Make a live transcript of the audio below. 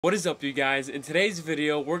What is up, you guys? In today's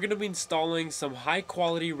video we're going to be installing some high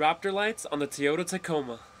quality Raptor lights on the Toyota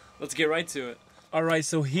Tacoma. Let's get right to it. Alright,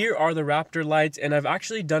 so here are the Raptor lights, and I've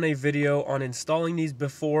actually done a video on installing these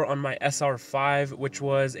before on my SR5, which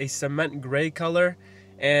was a cement gray color,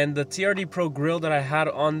 and the TRD Pro grill that I had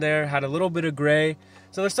on there had a little bit of gray.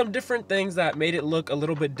 So there's some different things that made it look a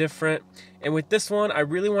little bit different. And with this one, I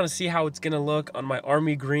really want to see how it's going to look on my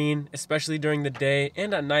army green, especially during the day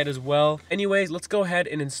and at night as well. Anyways, let's go ahead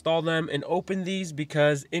and install them and open these,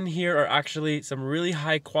 because in here are actually some really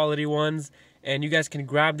high quality ones. And you guys can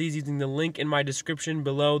grab these using the link in my description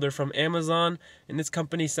below. They're from Amazon, and this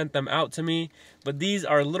company sent them out to me. But these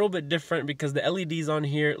are a little bit different because the LEDs on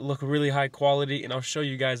here look really high quality, and I'll show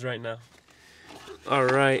you guys right now.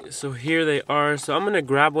 Alright, so here they are. So I'm going to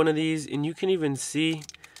grab one of these, and you can even see,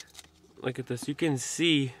 look at this, you can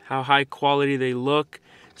see how high quality they look.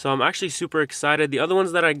 So I'm actually super excited. The other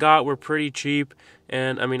ones that I got were pretty cheap,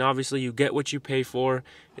 and I mean, obviously you get what you pay for.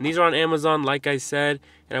 And these are on Amazon, like I said,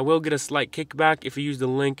 and I will get a slight kickback if you use the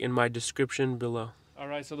link in my description below.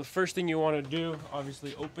 Alright, so the first thing you want to do,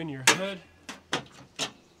 obviously open your hood.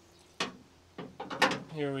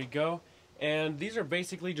 Here we go. And these are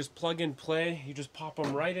basically just plug and play. You just pop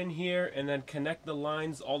them right in here and then connect the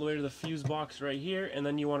lines all the way to the fuse box right here, and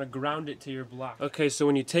then you want to ground it to your block. Okay, so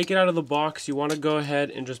when you take it out of the box, you want to go ahead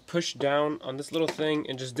and just push down on this little thing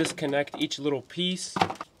and just disconnect each little piece.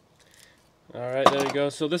 Alright, there you go.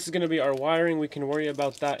 So this is going to be our wiring. We can worry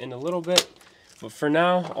about that in a little bit. But for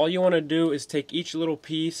now, all you want to do is take each little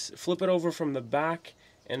piece, flip it over from the back,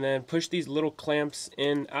 and then push these little clamps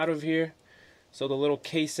in out of here. So the little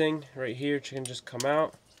casing right here can just come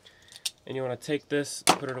out, and you want to take this,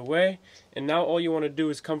 put it away, and now all you want to do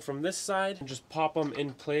is come from this side and just pop them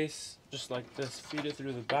in place just like this. Feed it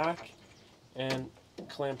through the back and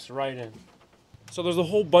clamps right in. So there's a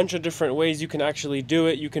whole bunch of different ways you can actually do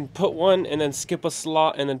it. You can put one and then skip a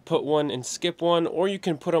slot and then put one and skip one, or you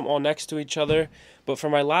can put them all next to each other. But for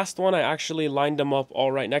my last one, I actually lined them up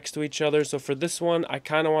all right next to each other. So for this one, I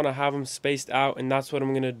kind of want to have them spaced out, and that's what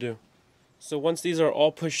I'm going to do. So once these are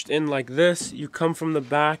all pushed in like this, you come from the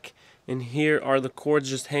back, and here are the cords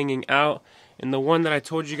just hanging out. And the one that I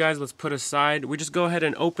told you guys, let's put aside, we just go ahead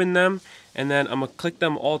and open them, and then I'm going to click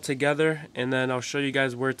them all together, and then I'll show you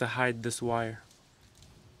guys where to hide this wire.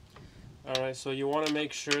 Alright, so you want to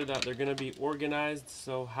make sure that they're going to be organized,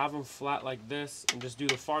 so have them flat like this, and just do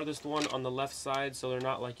the farthest one on the left side so they're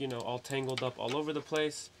not, like, you know, all tangled up all over the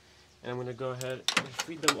place. And I'm going to go ahead and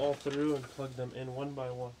feed them all through and plug them in one by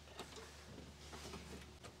one.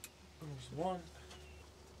 There's one,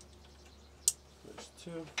 there's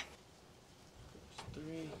two, there's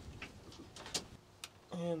three,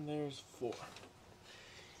 and there's four.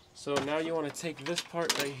 So now you want to take this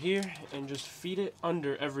part right here and just feed it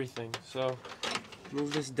under everything. So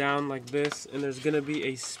move this down like this, and there's going to be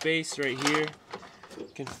a space right here. You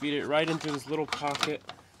can feed it right into this little pocket.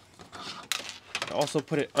 Also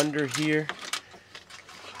put it under here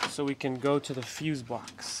so we can go to the fuse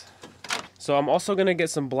box. So I'm also going to get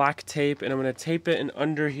some black tape, and I'm going to tape it in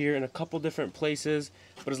under here in a couple different places.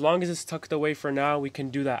 But as long as it's tucked away for now, we can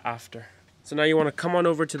do that after. So now you want to come on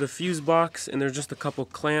over to the fuse box, and there's just a couple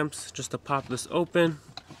clamps just to pop this open.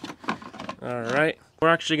 Alright, we're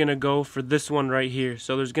actually going to go for this one right here.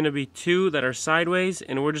 So there's going to be two that are sideways,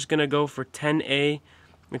 and we're just going to go for 10A,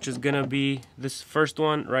 which is going to be this first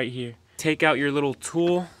one right here. Take out your little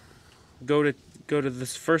tool, go to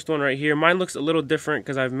this first one right here. Mine looks a little different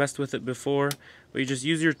because I've messed with it before, but you just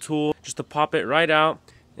use your tool just to pop it right out.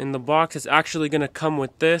 In the box, it's actually going to come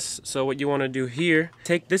with this. So what you want to do here,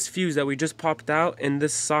 take this fuse that we just popped out in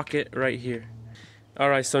this socket right here.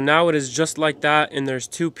 Alright, so now it is just like that, and there's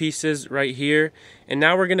two pieces right here. And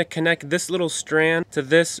now we're going to connect this little strand to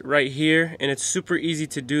this right here, and it's super easy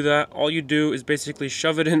to do that. All you do is basically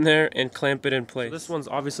shove it in there and clamp it in place. So this one's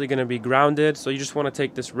obviously going to be grounded, so you just want to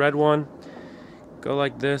take this red one, go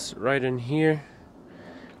like this right in here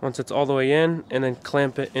once it's all the way in, and then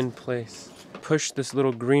clamp it in place. Push this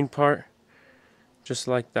little green part just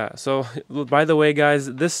like that. So by the way,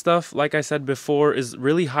 guys, this stuff, like I said before, is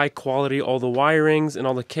really high quality. All the wirings and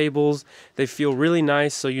all the cables, they feel really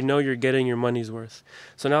nice, so you know you're getting your money's worth.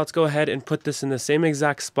 So now let's go ahead and put this in the same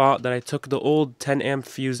exact spot that I took the old 10 amp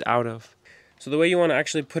fuse out of. So the way you want to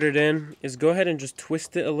actually put it in is go ahead and just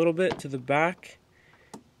twist it a little bit to the back,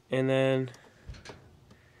 and then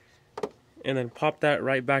pop that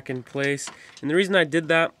right back in place. And the reason I did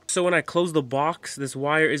that, so when I close the box, this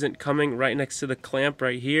wire isn't coming right next to the clamp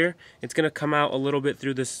right here. It's going to come out a little bit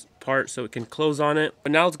through this part so it can close on it.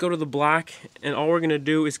 But now let's go to the black, and all we're going to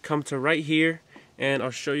do is come to right here, and I'll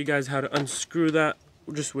show you guys how to unscrew that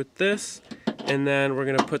just with this. and then we're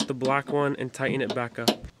gonna put the black one and tighten it back up.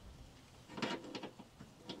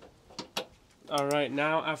 Alright,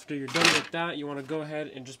 now after you're done with that, you want to go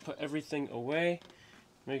ahead and just put everything away.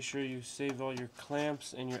 Make sure you save all your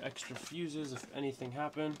clamps and your extra fuses if anything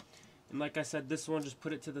happened. And like I said, this one, just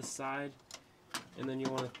put it to the side, and then you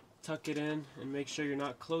want to tuck it in and make sure you're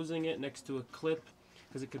not closing it next to a clip,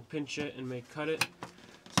 because it could pinch it and may cut it.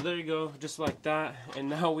 So there you go, just like that, and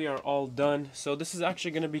now we are all done. So this is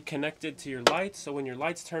actually going to be connected to your lights, so when your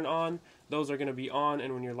lights turn on, those are going to be on,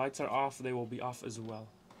 and when your lights are off, they will be off as well.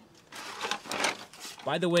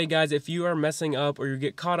 By the way, guys, if you are messing up or you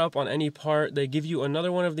get caught up on any part, they give you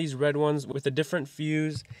another one of these red ones with a different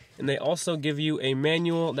fuse, and they also give you a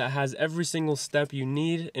manual that has every single step you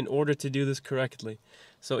need in order to do this correctly.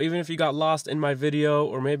 So even if you got lost in my video,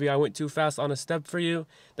 or maybe I went too fast on a step for you,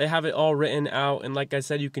 they have it all written out, and like I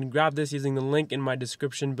said, you can grab this using the link in my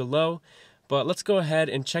description below. But let's go ahead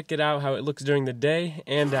and check it out how it looks during the day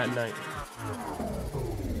and at night.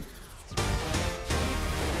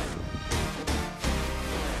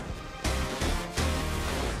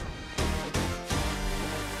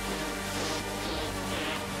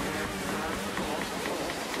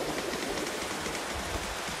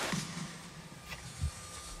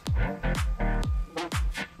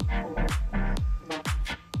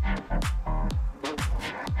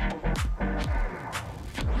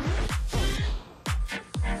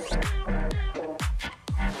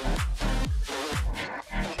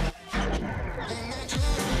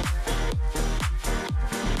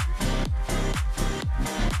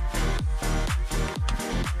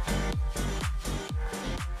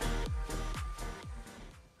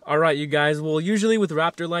 Alright, you guys, well, usually with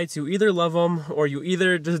Raptor lights, you either love them or you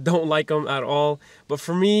either just don't like them at all. But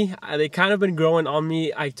for me, they kind of been growing on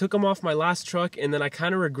me. I took them off my last truck and then I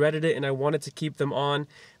kind of regretted it and I wanted to keep them on.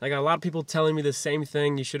 I got a lot of people telling me the same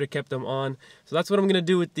thing, you should have kept them on. So that's what I'm going to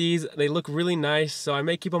do with these. They look really nice, so I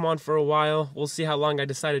may keep them on for a while. We'll see how long I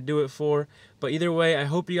decide to do it for. But either way, I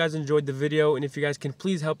hope you guys enjoyed the video, and if you guys can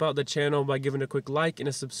please help out the channel by giving a quick like and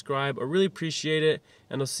a subscribe, I really appreciate it,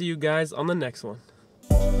 and I'll see you guys on the next one.